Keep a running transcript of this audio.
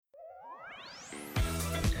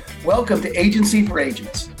Welcome to Agency for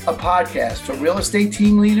Agents, a podcast for real estate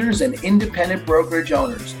team leaders and independent brokerage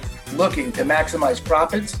owners looking to maximize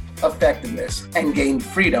profits, effectiveness, and gain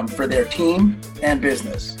freedom for their team and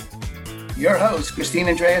business. Your hosts, Christine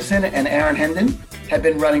Andreasen and Aaron Hendon, have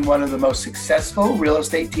been running one of the most successful real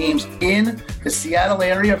estate teams in the Seattle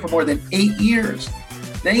area for more than 8 years.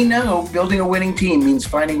 They know building a winning team means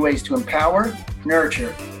finding ways to empower,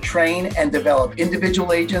 nurture, train, and develop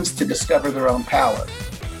individual agents to discover their own power,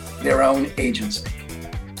 their own agency.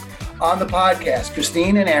 On the podcast,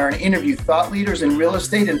 Christine and Aaron interview thought leaders in real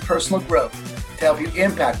estate and personal growth to help you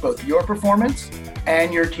impact both your performance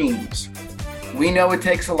and your teams. We know it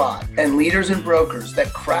takes a lot, and leaders and brokers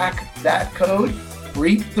that crack that code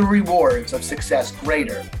reap the rewards of success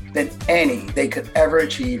greater than any they could ever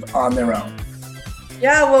achieve on their own.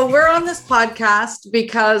 Yeah, well, we're on this podcast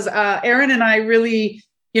because Aaron and I really,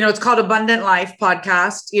 it's called Abundant Life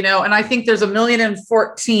Podcast, and I think there's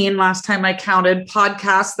 1,014,000 last time I counted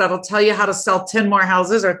podcasts that'll tell you how to sell 10 more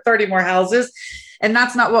houses or 30 more houses. And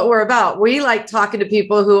that's not what we're about. We like talking to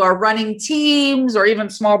people who are running teams or even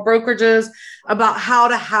small brokerages about how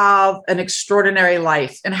to have an extraordinary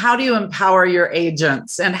life and how do you empower your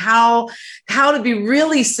agents and how to be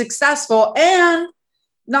really successful and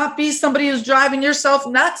not be somebody who's driving yourself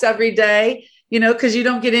nuts every day, because you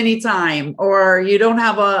don't get any time or you don't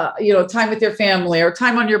have time with your family or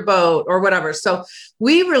time on your boat or whatever. So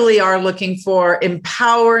we really are looking for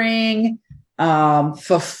empowering,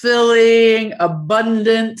 fulfilling,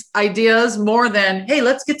 abundant ideas more than, hey,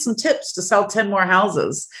 let's get some tips to sell 10 more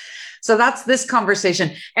houses. So that's this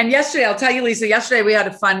conversation. And yesterday, I'll tell you, Lisa, we had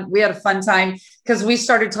a fun time because we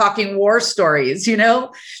started talking war stories, and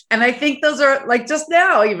I think those are like just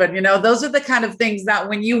now even, those are the kind of things that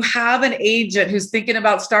when you have an agent who's thinking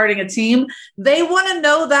about starting a team, they want to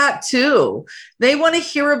know that too. They want to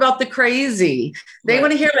hear about the crazy. They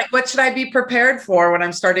want to hear what should I be prepared for when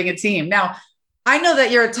I'm starting a team? Now, I know that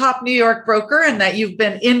you're a top New York broker and that you've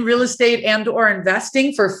been in real estate and or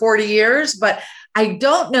investing for 40 years, but I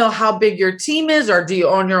don't know how big your team is, or do you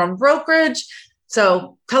own your own brokerage?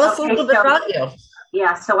 So tell us a little bit about you.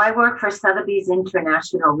 Yeah, so I work for Sotheby's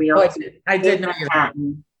International Realty. I did know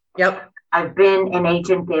Manhattan. Yep. I've been an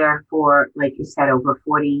agent there for, like you said, over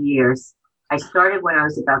 40 years. I started when I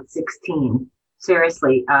was about 16.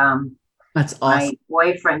 Seriously. That's awesome. My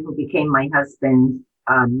boyfriend, who became my husband's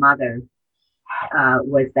mother,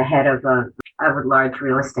 was the head of a large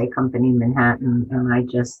real estate company in Manhattan. And I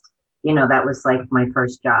just, that was like my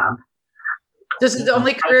first job. This is the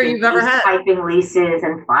only career you've ever had. Typing leases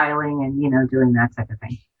and filing and, doing that type of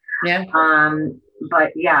thing. Yeah.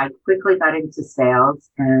 But yeah, I quickly got into sales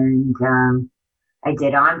and I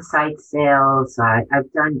did on-site sales.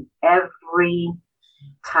 I've done every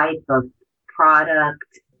type of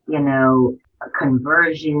product,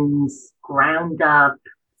 conversions, ground up,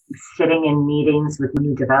 sitting in meetings with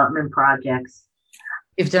new development projects.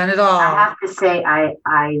 You've done it all. I have to say, I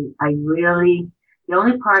really, the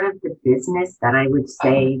only part of the business that I would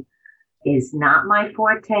say is not my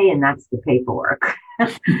forte, and that's the paperwork.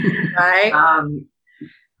 Right.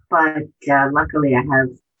 But luckily I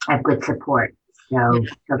have good support. So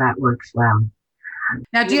that works well.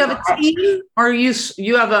 Now, do you have a team or you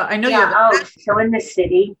have a, I know you have so in the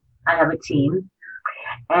city, I have a team.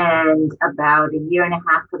 And about a year and a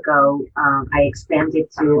half ago, I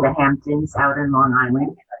expanded to the Hamptons out in Long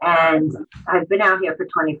Island. And I've been out here for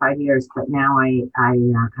 25 years, but now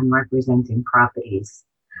I'm representing properties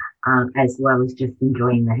as well as just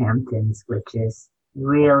enjoying the Hamptons, which is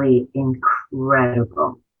really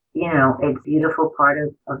incredible. It's a beautiful part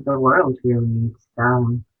of the world, really. It's,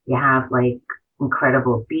 you have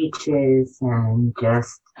incredible beaches and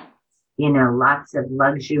just, lots of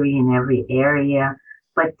luxury in every area.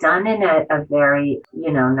 But done in a very,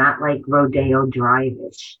 not like Rodeo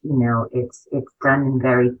Drive-ish, it's done in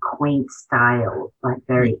very quaint style, but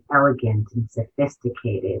very elegant and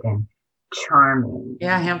sophisticated and charming.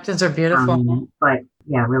 Yeah, Hamptons are beautiful. But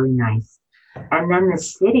yeah, really nice. And then the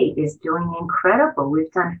city is doing incredible.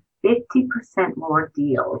 We've done 50% more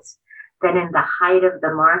deals than in the height of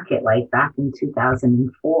the market, like back in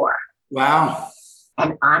 2004. Wow.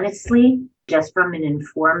 And honestly, just from an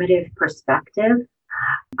informative perspective,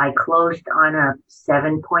 I closed on a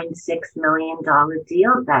 $7.6 million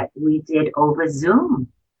deal that we did over Zoom.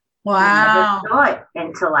 Wow. I never saw it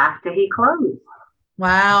until after he closed.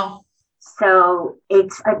 Wow. So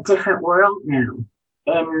it's a different world now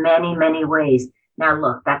in many, many ways. Now,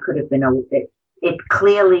 look, that could have been it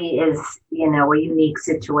clearly is, a unique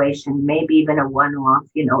situation, maybe even a one-off,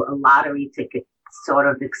 a lottery ticket sort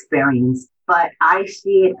of experience. But I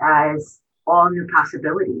see it as all new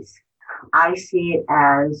possibilities. I see it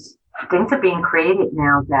as things are being created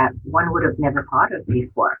now that one would have never thought of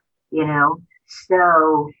before, you know?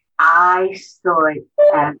 So I saw it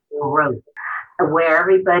as growth, where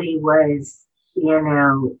everybody was,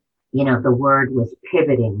 the word was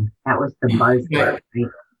pivoting. That was the buzzword,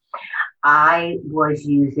 right? I was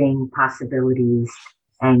using possibilities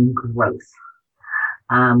and growth.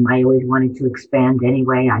 I always wanted to expand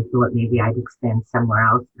anyway. I thought maybe I'd expand somewhere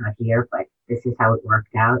else, not here, but this is how it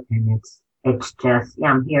worked out. And it's just,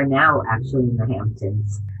 I'm here now, actually in the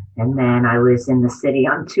Hamptons. And then I was in the city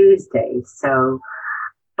on Tuesday. So,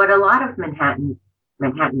 but a lot of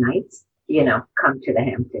Manhattanites, come to the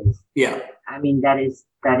Hamptons. Yeah. I mean, that is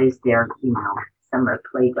their, summer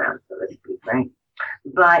playground, so to speak, right?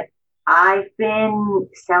 But I've been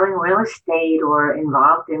selling real estate or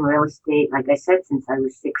involved in real estate, like I said, since I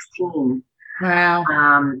was 16. Wow.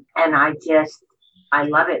 And I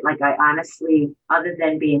love it. Like I honestly, other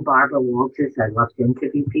than being Barbara Walters, I love to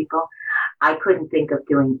interview people. I couldn't think of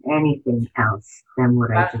doing anything else than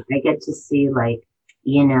what I do. I get to see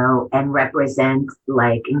and represent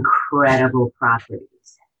like incredible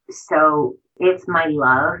properties. So it's my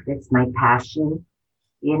love. It's my passion.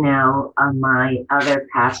 My other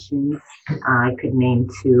passions, I could name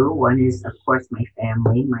two. One is, of course, my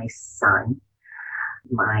family, my son.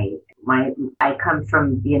 I come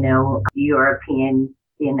from, European,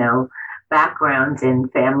 backgrounds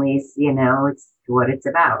and families, it's what it's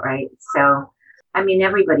about, right? So, I mean,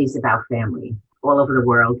 everybody's about family. All over the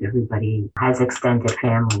world, everybody has extended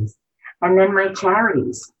families. And then my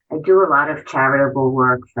charities. I do a lot of charitable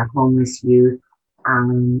work for homeless youth.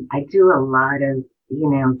 I do a lot of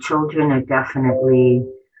children are definitely,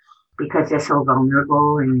 because they're so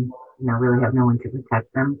vulnerable and, really have no one to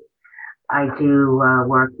protect them. I do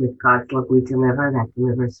work with God's Love We Deliver, that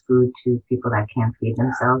delivers food to people that can't feed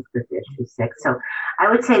themselves because they're too sick. So I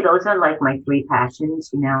would say those are like my three passions,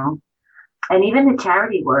 and even the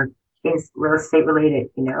charity work is real estate related,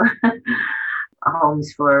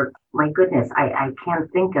 homes for, my goodness, I can't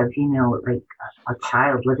think of, like a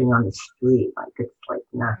child living on the street. Like it's like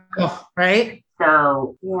not good. Oh, right.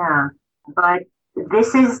 So, yeah, but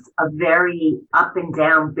this is a very up and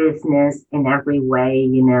down business in every way,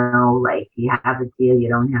 like you have a deal, you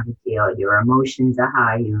don't have a deal, your emotions are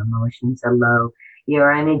high, your emotions are low,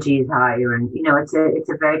 your energy is higher. And,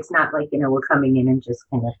 it's not like, we're coming in and just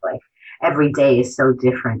kind of like every day is so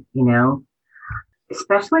different,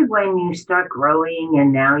 especially when you start growing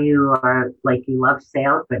and now you are like, you love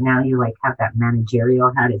sales, but now you like have that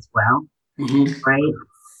managerial hat as well. Mm-hmm. Right.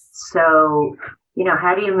 So,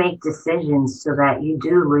 how do you make decisions so that you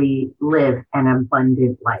do live an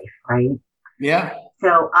abundant life, right? Yeah.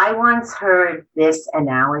 So I once heard this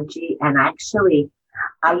analogy, and actually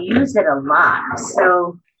I use it a lot.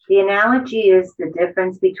 So the analogy is the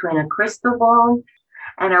difference between a crystal ball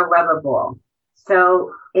and a rubber ball.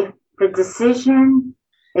 So if the decision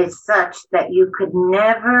is such that you could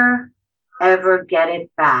never, ever get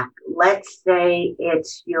it back, let's say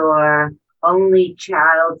it's your only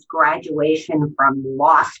child's graduation from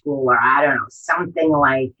law school, or I don't know, something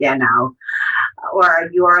like, or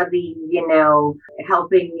you're the,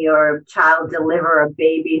 helping your child deliver a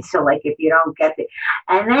baby. So like if you don't get it.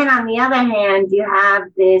 And then on the other hand, you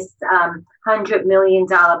have this $100 million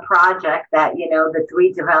project that, the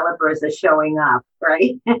three developers are showing up,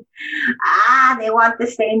 right? They want the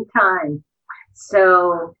same time.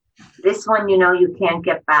 So this one, you can't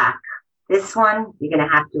get back. This one, you're going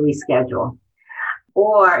to have to reschedule.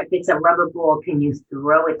 Or if it's a rubber ball, can you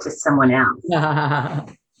throw it to someone else?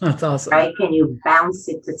 That's awesome. Right? Can you bounce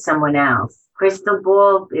it to someone else? Crystal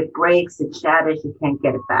ball, it breaks, it shatters, you can't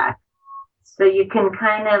get it back. So you can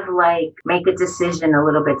kind of like make a decision a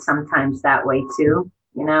little bit sometimes that way too,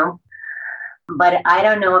 But I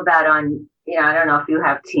don't know about I don't know if you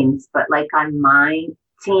have teams, but like on my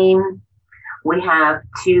team, we have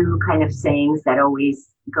two kind of sayings that always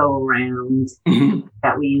go around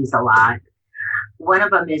that we use a lot. One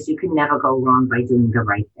of them is you can never go wrong by doing the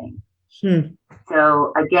right thing.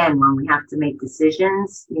 So again, when we have to make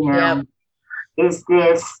decisions, is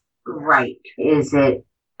this right? Is it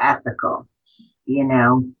ethical?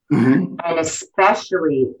 And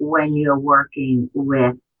especially when you're working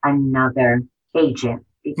with another agent,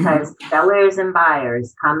 because sellers and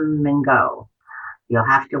buyers come and go. You'll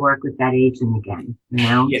have to work with that agent again,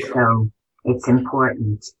 Yeah. So it's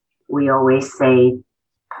important. We always say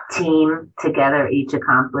team together each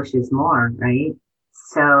accomplishes more, right?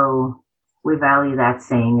 So we value that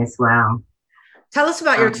saying as well. Tell us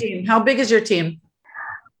about your team. How big is your team?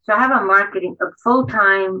 So I have a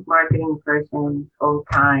full-time marketing person,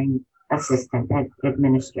 full-time assistant,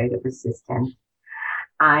 administrative assistant.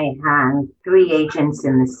 I have 3 agents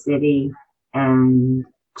in the city and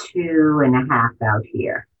 2.5 out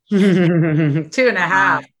here.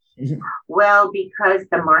 2.5. Well, because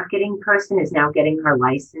the marketing person is now getting her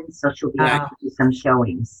license, so she'll be able to do some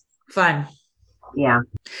showings. Fun. Yeah.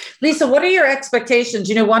 Lisa, what are your expectations?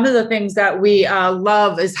 You know, one of the things that we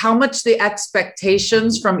love is how much the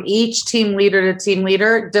expectations from each team leader to team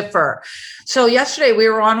leader differ. So yesterday we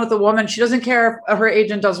were on with a woman. She doesn't care if her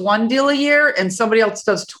agent does 1 deal a year and somebody else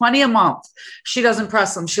does 20 a month. She doesn't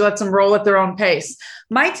press them. She lets them roll at their own pace.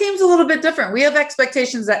 My team's a little bit different. We have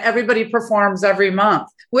expectations that everybody performs every month.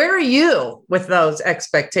 Where are you with those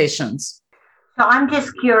expectations? So I'm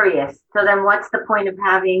just curious. So then what's the point of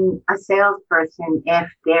having a salesperson if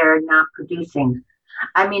they're not producing?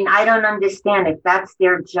 I mean, I don't understand if that's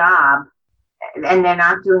their job and they're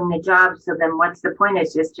not doing the job. So then what's the point?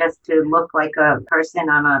 Is just to look like a person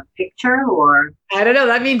on a picture, or? I don't know.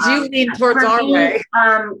 That means you lean towards our way.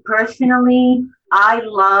 Personally, I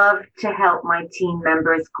love to help my team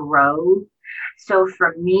members grow. So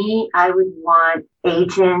for me, I would want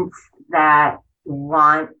agents that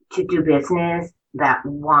want to do business, that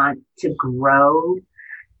want to grow,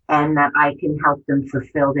 and that I can help them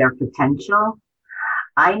fulfill their potential.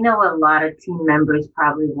 I know a lot of team members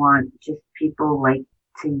probably want just people like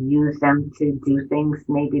to use them to do things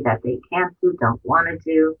maybe that they can't do, don't want to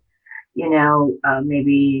do. You know,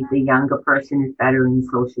 maybe the younger person is better in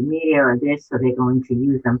social media or this, so they're going to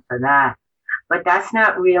use them for that. But that's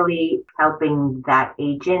not really helping that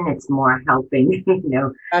agent. It's more helping,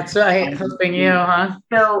 That's right. Helping you, huh?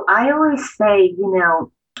 So I always say,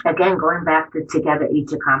 again, going back to together,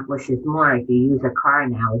 each accomplishes more. If you use a car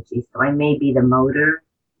analogy, so I may be the motor,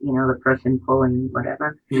 the person pulling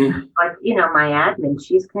whatever. Mm-hmm. But, my admin,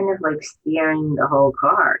 she's kind of like steering the whole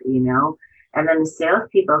car, and then the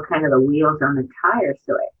salespeople are kind of the wheels on the tires.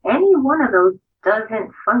 So any one of those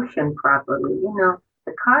doesn't function properly,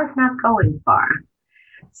 the car's not going far.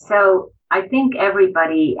 So I think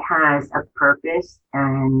everybody has a purpose,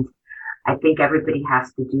 and I think everybody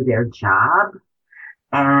has to do their job.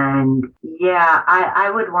 And yeah, I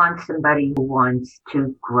would want somebody who wants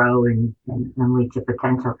to grow and reach a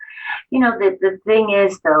potential. The thing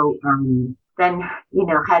is though, then,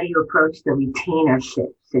 how do you approach the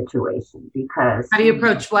retainership situation? Because how do you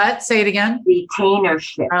approach what? Say it again.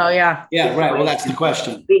 Retainership. Oh, yeah. Yeah, right. Well, that's the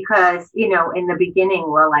question. Because, in the beginning,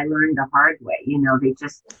 I learned the hard way. They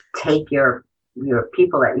just take your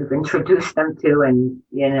people that you've introduced them to, and,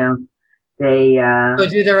 they go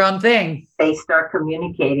do their own thing. They start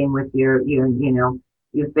communicating with you've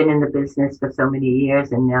been in the business for so many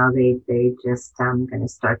years, and now they just going to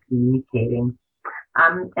start communicating.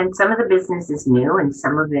 And some of the business is new and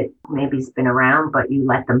some of it maybe's been around, but you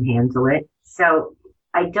let them handle it. So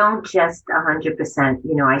I don't just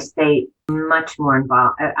 100%, I stay much more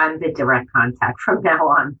involved. I'm the direct contact from now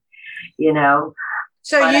on,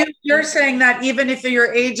 So you're saying that even if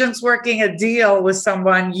your agent's working a deal with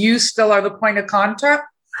someone, you still are the point of contact?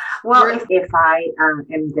 Well, if I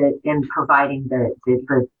am providing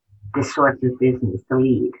the source of business, the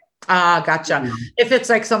lead. Gotcha. If it's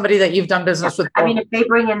like somebody that you've done business with. I mean, if they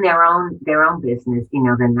bring in their own business,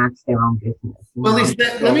 then that's their own business. Well, Lisa,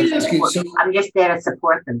 let me ask you. So I'm just there to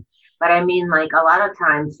support them. But I mean, like a lot of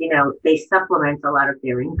times, they supplement a lot of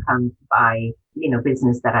their income by,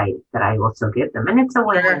 business that I also give them. And it's a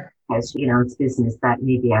way because, it's business that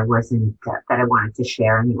maybe I wasn't, that I wanted to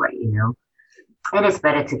share anyway, And it's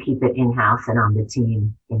better to keep it in-house and on the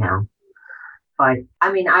team, But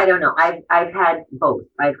I mean, I don't know. I've had both.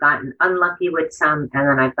 I've gotten unlucky with some, and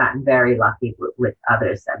then I've gotten very lucky with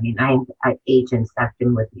others. I mean, I have agents that have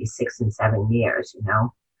been with me 6 and 7 years,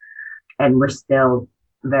 and we're still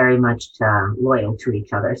very much loyal to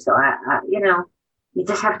each other. So you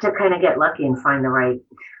just have to kind of get lucky and find the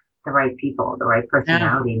right people, the right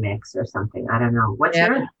personality mix or something. I don't know. What's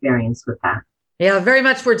your experience with that? Yeah, very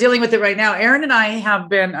much. We're dealing with it right now. Aaron and I have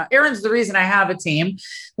been, Aaron's the reason I have a team.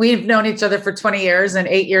 We've known each other for 20 years. And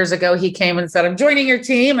 8 years ago, he came and said, I'm joining your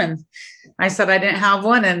team. And I said, I didn't have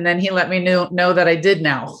one. And then he let me know that I did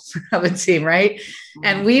now have a team, right? Mm-hmm.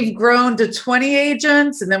 And we've grown to 20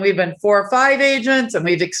 agents. And then we've been 4 or 5 agents, and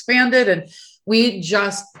we've expanded. And we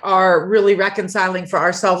just are really reconciling for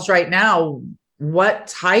ourselves right now. What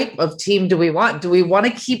type of team do we want? Do we want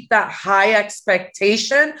to keep that high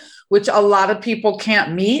expectation, which a lot of people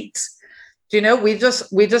can't meet? We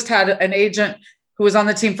just had an agent who was on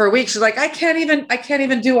the team for a week. She's like, I can't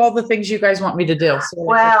even do all the things you guys want me to do. So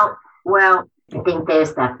well, I think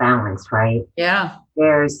there's that balance, right? Yeah.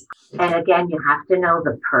 And again, you have to know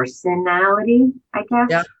the personality, I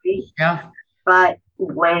guess. Yeah. But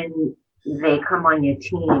when they come on your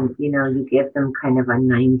team, you give them kind of a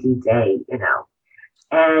 90-day,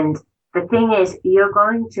 and the thing is, you're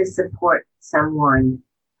going to support someone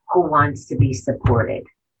who wants to be supported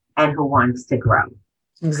and who wants to grow.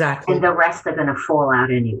 Exactly. And the rest are going to fall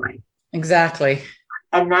out anyway. Exactly.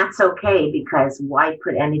 And that's okay, because why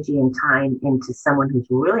put energy and time into someone who's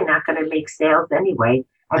really not going to make sales anyway,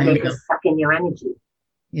 and they just suck in your energy?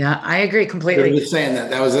 Yeah, I agree completely. We were saying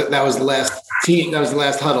that was the last team. That was the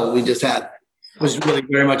last huddle we just had. It was really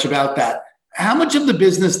very much about that. How much of the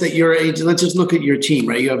business that your agent, let's just look at your team,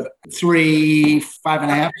 right? You have 3,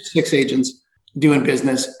 5.5, 6 agents doing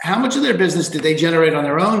business. How much of their business did they generate on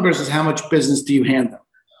their own versus how much business do you hand them?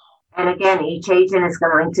 And again, each agent is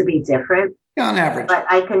going to be different. Yeah, on average. But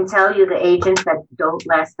I can tell you the agents that don't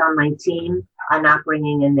last on my team are not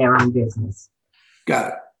bringing in their own business. Got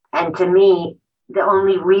it. And to me, the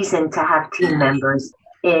only reason to have team members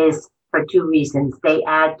is for 2 reasons. They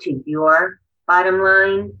add to your bottom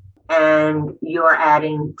line, and you're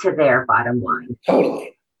adding to their bottom line.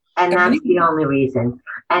 Totally. And that's the only reason.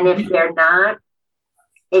 And if they're not,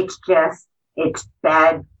 it's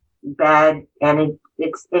bad, and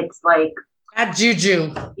it's like bad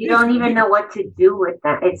juju. You don't even know what to do with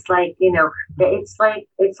that. It's like, it's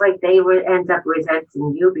like they would end up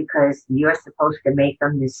resenting you because you're supposed to make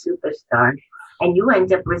them this superstar, and you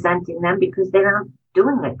end up resenting them because they're not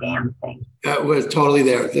doing a damn thing. We're totally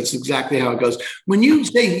there. That's exactly how it goes. When you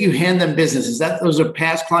say you hand them business, is that those are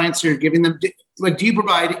past clients you're giving them? Like, do you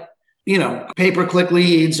provide, pay-per-click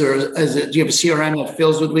leads, or do you have a CRM that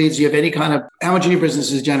fills with leads? Do you have any kind of, how much of your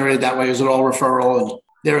business is generated that way? Is it all referral and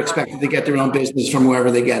they're expected to get their own business from wherever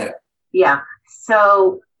they get it? Yeah.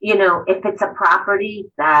 So, if it's a property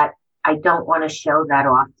that I don't want to show that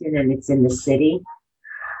often and it's in the city,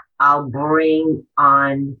 I'll bring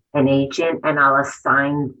on an agent and I'll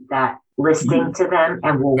assign that listing to them,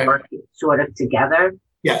 and we'll work sort of together.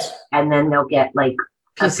 Yes. And then they'll get like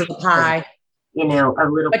piece of the pie. A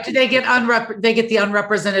little. But do they get the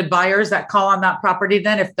unrepresented buyers that call on that property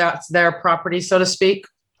then, if that's their property, so to speak?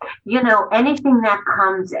 Anything that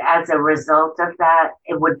comes as a result of that,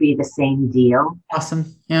 it would be the same deal.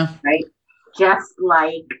 Awesome. Yeah. Right. Just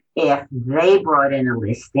like if they brought in a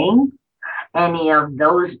listing, any of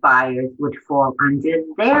those buyers would fall under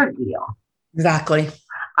their deal. Exactly.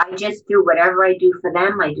 I just do whatever I do for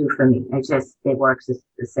them, I do for me. It works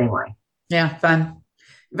the same way. Yeah. Fun.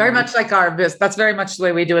 Very much like our business. That's very much the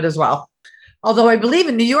way we do it as well. Although I believe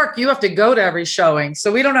in New York, you have to go to every showing. So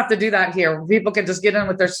we don't have to do that here. People can just get in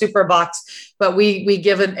with their super box, but we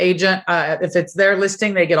give an agent, if it's their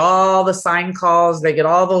listing, they get all the sign calls, they get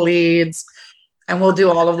all the leads, and we'll do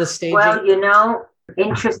all of the staging. Well,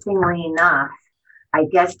 interestingly enough, I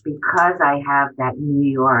guess because I have that New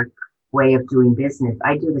York way of doing business,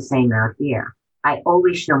 I do the same out here. I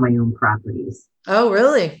always show my own properties. Oh,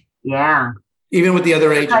 really? Yeah. Even with the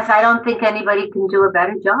other agent? Because I don't think anybody can do a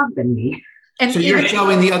better job than me. And so you're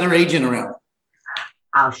showing the other agent around?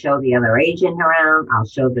 I'll show the other agent around. I'll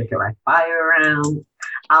show the direct buyer around.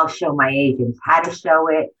 I'll show my agents how to show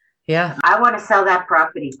it. Yeah. I want to sell that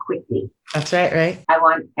property quickly. That's right. I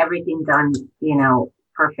want everything done,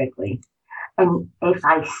 perfectly. And if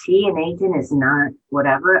I see an agent is not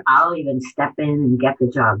whatever, I'll even step in and get the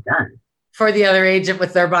job done. For the other agent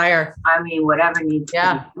with their buyer. I mean, whatever needs to be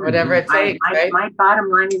done. Whatever it takes, right? My bottom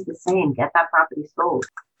line is the same. Get that property sold,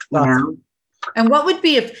 awesome. And what would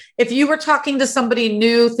be if you were talking to somebody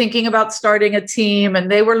new, thinking about starting a team, and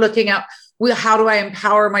they were looking at, how do I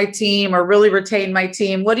empower my team or really retain my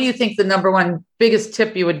team? What do you think the number one biggest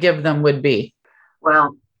tip you would give them would be?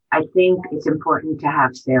 Well, I think it's important to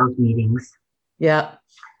have sales meetings. Yeah.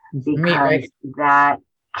 Because that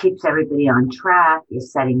keeps everybody on track. You're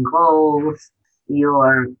setting goals,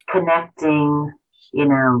 you're connecting,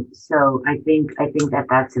 so I think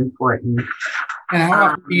that's important. And how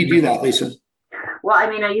often do you do that, Lisa? Well,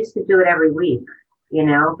 I used to do it every week,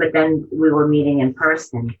 but then we were meeting in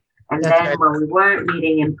person. And That's then right. when we weren't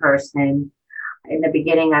meeting in person, in the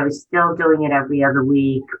beginning, I was still doing it every other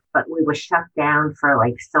week, but we were shut down for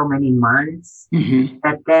like so many months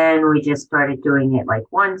that then we just started doing it like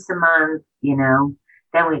once a month,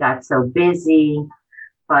 then we got so busy,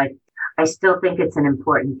 but I still think it's an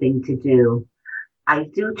important thing to do. I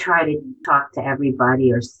do try to talk to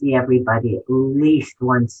everybody or see everybody at least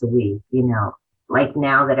once a week, like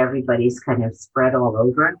now that everybody's kind of spread all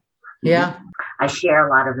over. Yeah. I share a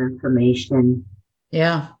lot of information.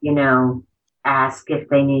 Yeah. Ask if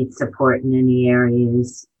they need support in any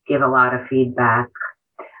areas, give a lot of feedback.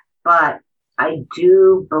 But I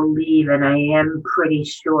do believe, and I am pretty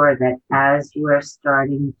sure that as you are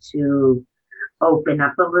starting to open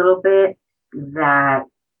up a little bit, that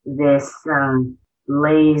this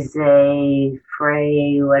laissez-faire,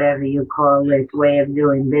 whatever you call it, way of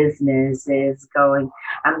doing business is going.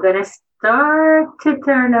 I'm going to start to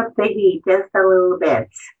turn up the heat just a little bit.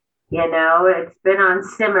 It's been on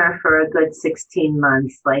simmer for a good 16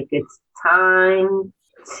 months. Like it's time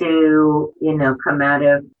to, come out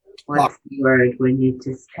of, what's the word when you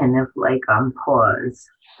just kind of like on pause.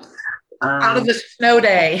 Out of the snow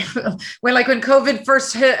day. when COVID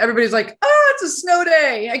first hit, everybody's like, oh, it's a snow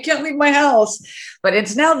day. I can't leave my house. But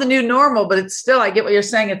it's now the new normal, but it's still, I get what you're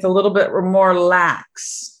saying. It's a little bit more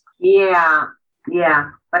lax. Yeah.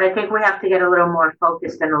 Yeah. But I think we have to get a little more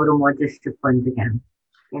focused and a little more disciplined again.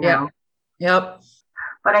 Yeah. Yep.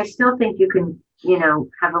 But I still think you can,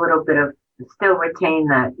 have a little bit of, still retain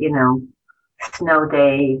that, snow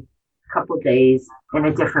day, couple days in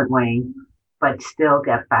a different way, but still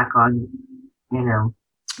get back on,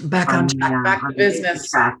 back on track, back to business.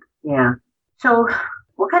 Track. Yeah. So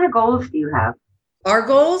what kind of goals do you have? Our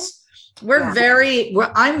goals?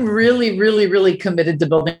 I'm really, really, really committed to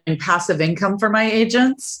building passive income for my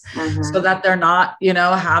agents so that they're not,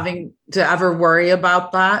 having to ever worry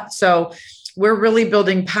about that. So we're really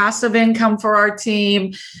building passive income for our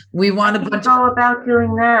team. We want to go about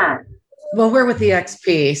doing that. Well, we're with the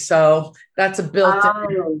XP, so that's a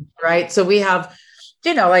built-in, right? So we have,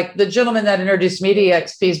 like the gentleman that introduced me to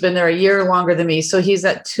EXP has been there a year longer than me. So he's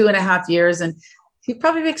at 2.5 years and he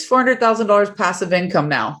probably makes $400,000 passive income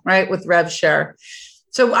now, right? With RevShare.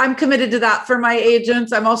 So I'm committed to that for my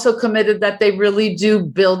agents. I'm also committed that they really do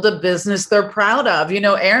build a business they're proud of.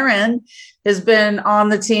 Aaron has been on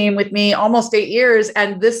the team with me almost 8 years.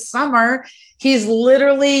 And this summer, he's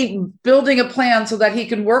literally building a plan so that he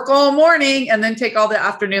can work all morning and then take all the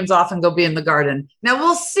afternoons off and go be in the garden. Now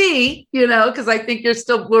we'll see, because I think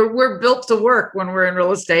we're built to work when we're in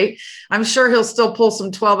real estate. I'm sure he'll still pull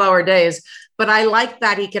some 12-hour days, but I like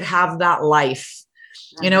that he could have that life.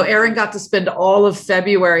 Aaron got to spend all of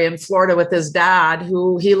February in Florida with his dad,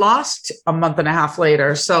 who he lost a month and a half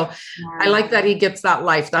later. So I like that he gets that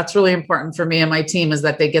life. That's really important for me and my team, is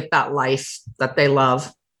that they get that life that they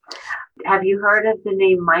love. Have you heard of the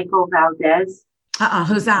name Michael Valdez?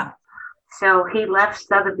 Who's that? So he left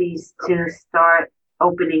Sotheby's to start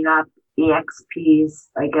opening up EXPs,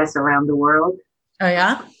 I guess, around the world. Oh,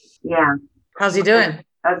 yeah? Yeah. How's he doing?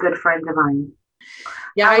 A good friend of mine.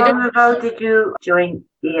 Yeah. How long ago did you join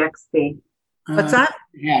EXP? What's that?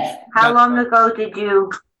 Yeah. How long ago did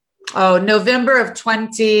you? Oh, November of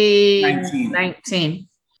 2019.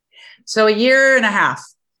 So a year and a half.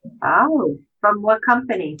 Oh, from what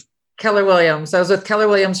company? Keller Williams. I was with Keller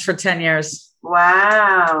Williams for 10 years.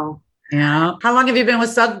 Wow. Yeah. How long have you been with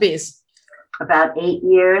Sotheby's? About 8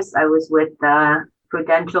 years. I was with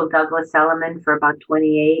Prudential Douglas Elliman for about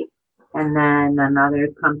 28. And then another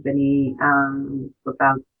company for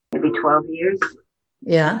about maybe 12 years.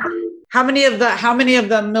 Yeah. How many of the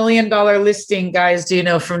 $1 million listing guys do you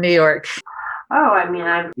know from New York? Oh, I mean,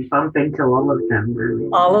 I've bumped into all of them. Really.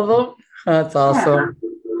 All of them? That's awesome.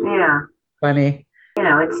 Yeah. Funny.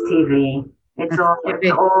 It's TV. It's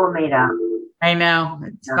all made up. I know.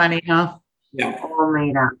 It's funny, huh? Yeah. All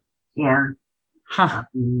made up. Yeah. Huh.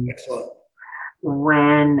 Excellent.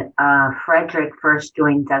 When Frederick first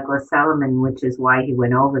joined Douglas Elliman, which is why he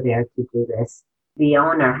went over there to do this, the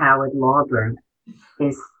owner, Howard Lauber,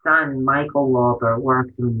 his son, Michael Lauber,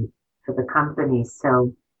 worked for the company.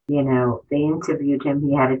 So, they interviewed him.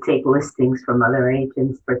 He had to take listings from other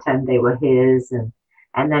agents, pretend they were his,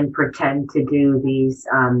 and then pretend to do these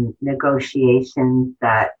negotiations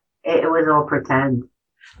that it was all pretend.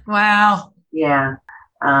 Wow. Yeah.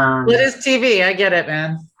 It is TV. I get it,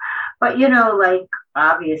 man. But,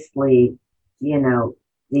 obviously, a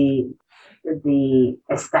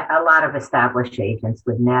lot of established agents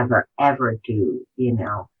would never, ever do,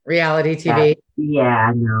 reality TV.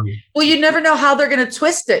 Yeah, no. Well, you never know how they're going to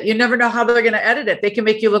twist it. You never know how they're going to edit it. They can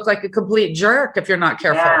make you look like a complete jerk if you're not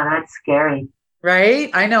careful. Yeah, that's scary. Right?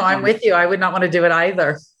 I know. I'm with you. I would not want to do it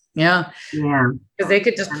either. Yeah. Yeah. Because they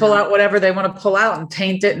could just pull out whatever they want to pull out and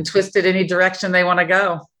taint it and twist it any direction they want to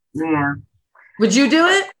go. Yeah. Would you do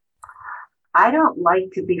it? I don't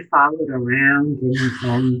like to be followed around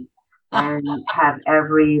and have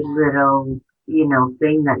every little,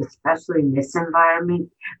 thing that, especially in this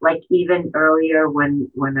environment, like even earlier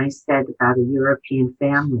when I said about a European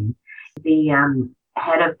family, the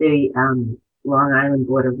head of the Long Island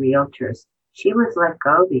Board of Realtors, she was let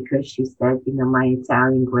go because she said, my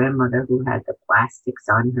Italian grandmother who had the plastics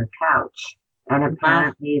on her couch. And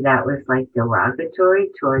apparently that was like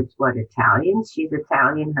derogatory towards what, Italians? She's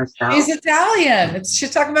Italian herself. She's Italian.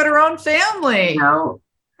 She's talking about her own family.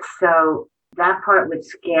 So that part would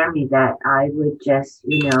scare me, that I would just,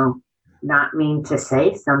 not mean to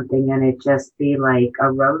say something and it just be like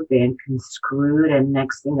a rubber band construed. And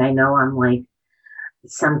next thing I know, I'm like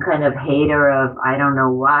some kind of hater of I don't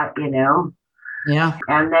know what, Yeah.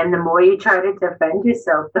 And then the more you try to defend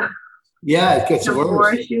yourself, it gets the worse.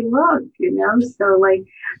 worse you look, So like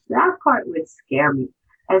that part would scare me.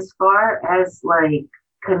 As far as like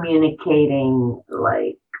communicating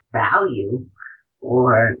like value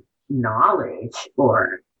or knowledge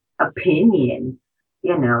or opinion,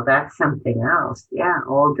 that's something else. Yeah,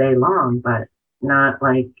 all day long, but not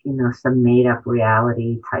like, some made up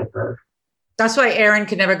reality type of. That's why Aaron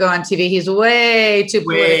can never go on TV. He's way too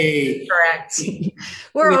politically correct.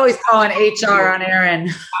 We're always calling HR on Aaron.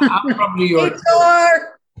 I'm from New York.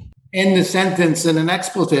 HR! In the sentence in an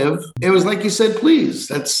expletive, it was like you said, please.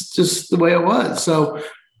 That's just the way it was. So,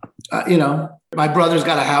 my brother's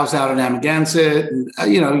got a house out in Amagansett, and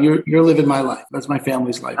you're living my life. That's my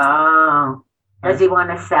family's life. Oh, does he want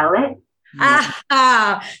to sell it?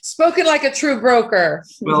 Spoken like a true broker.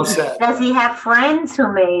 Well said. Does he have friends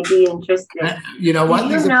who may be interested? You know what? I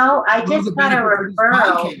just got a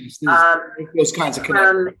referral those kinds of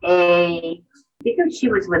from I think she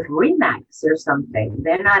was with Remax or something.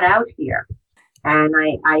 They're not out here. And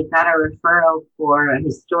I got a referral for a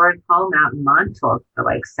historic home out in Montauk for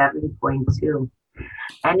like 7.2.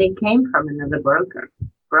 And it came from another brokerage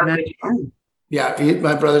firm. Yeah,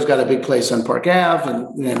 my brother's got a big place on Park Ave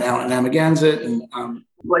and then out in Amagansett. And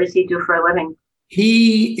what does he do for a living?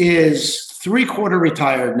 He is 3/4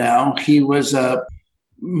 retired now. He was a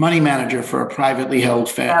money manager for a privately held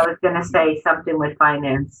family. I was going to say something with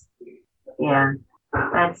finance. Yeah,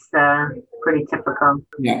 that's pretty typical.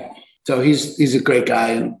 Yeah. So he's a great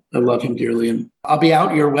guy, and I love him dearly. And I'll be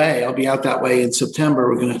out your way. I'll be out that way in September.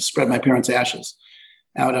 We're going to spread my parents' ashes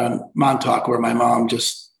out on Montauk, where my mom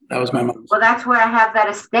that was my mom. Well, that's where I have that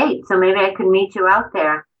estate. So maybe I can meet you out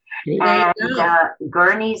there. And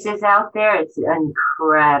Gurney's is out there. It's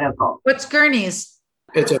incredible. What's Gurney's?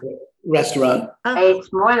 It's a restaurant. Oh.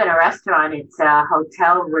 It's more than a restaurant. It's a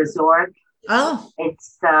hotel resort. Oh.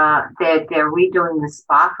 It's they're redoing the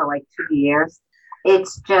spa for like 2 years.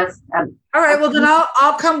 It's just all right. Well, then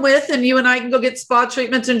I'll come with, and you and I can go get spa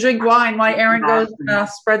treatments and drink wine while Aaron goes and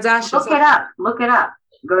spreads ashes. Look it up.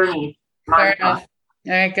 Gurney's. Fair enough.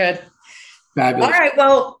 All right, good. Fabulous. All right.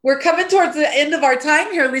 Well, we're coming towards the end of our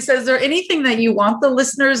time here, Lisa. Is there anything that you want the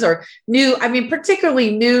listeners or particularly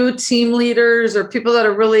new team leaders or people that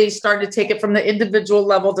are really starting to take it from the individual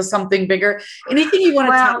level to something bigger? Anything you want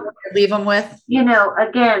to tell them or leave them with?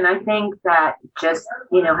 Again, I think that just,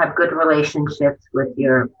 have good relationships with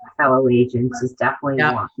your fellow agents is definitely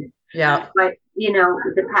one. Yeah. But,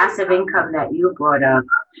 the passive income that you brought up,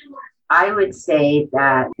 I would say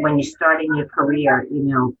that when you're starting your career,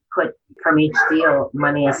 put from each deal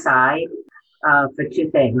money aside for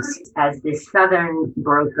two things. As this Southern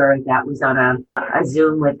broker that was on a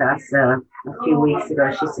Zoom with us a few weeks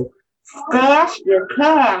ago, she said, stash your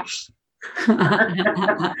cash. While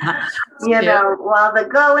the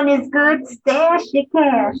going is good, stash your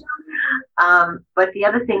cash. But the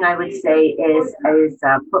other thing I would say is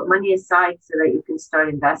put money aside so that you can start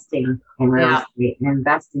investing in real estate and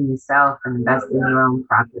invest in yourself and invest in your own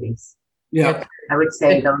properties. Yeah. I would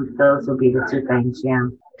say those will be the two things. Yeah.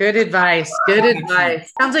 Good advice. Good advice.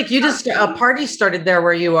 Sounds like you just a party started there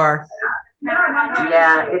where you are.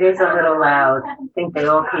 Yeah, it is a little loud. I think they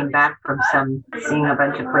all came back from seeing a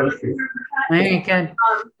bunch of places. Very good.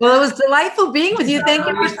 Well, it was delightful being with you. Thank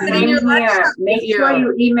you for spending your life. Make sure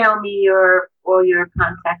you email me all your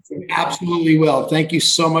contacts. Absolutely will. Thank you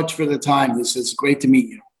so much for the time. This is great to meet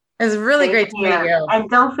you. It's really great to meet you. And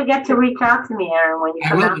don't forget to reach out to me, Aaron, when you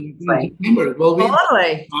come out this way.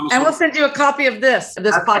 Totally. And we'll send you a copy of this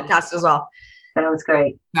podcast as well. Sounds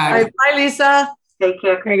great. All right, bye, Lisa. Take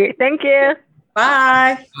care. Okay, thank you.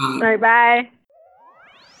 Bye. Bye.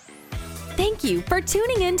 Thank you for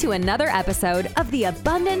tuning in to another episode of the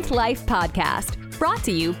Abundant Life Podcast, brought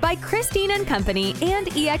to you by Christine & Company and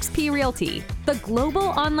eXp Realty, the global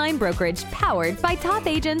online brokerage powered by top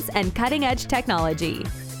agents and cutting-edge technology.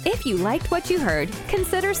 If you liked what you heard,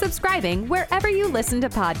 consider subscribing wherever you listen to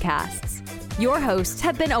podcasts. Your hosts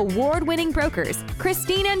have been award-winning brokers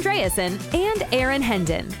Christine Andreasen and Aaron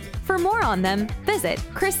Hendon. For more on them, visit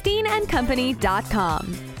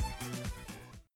christineandcompany.com.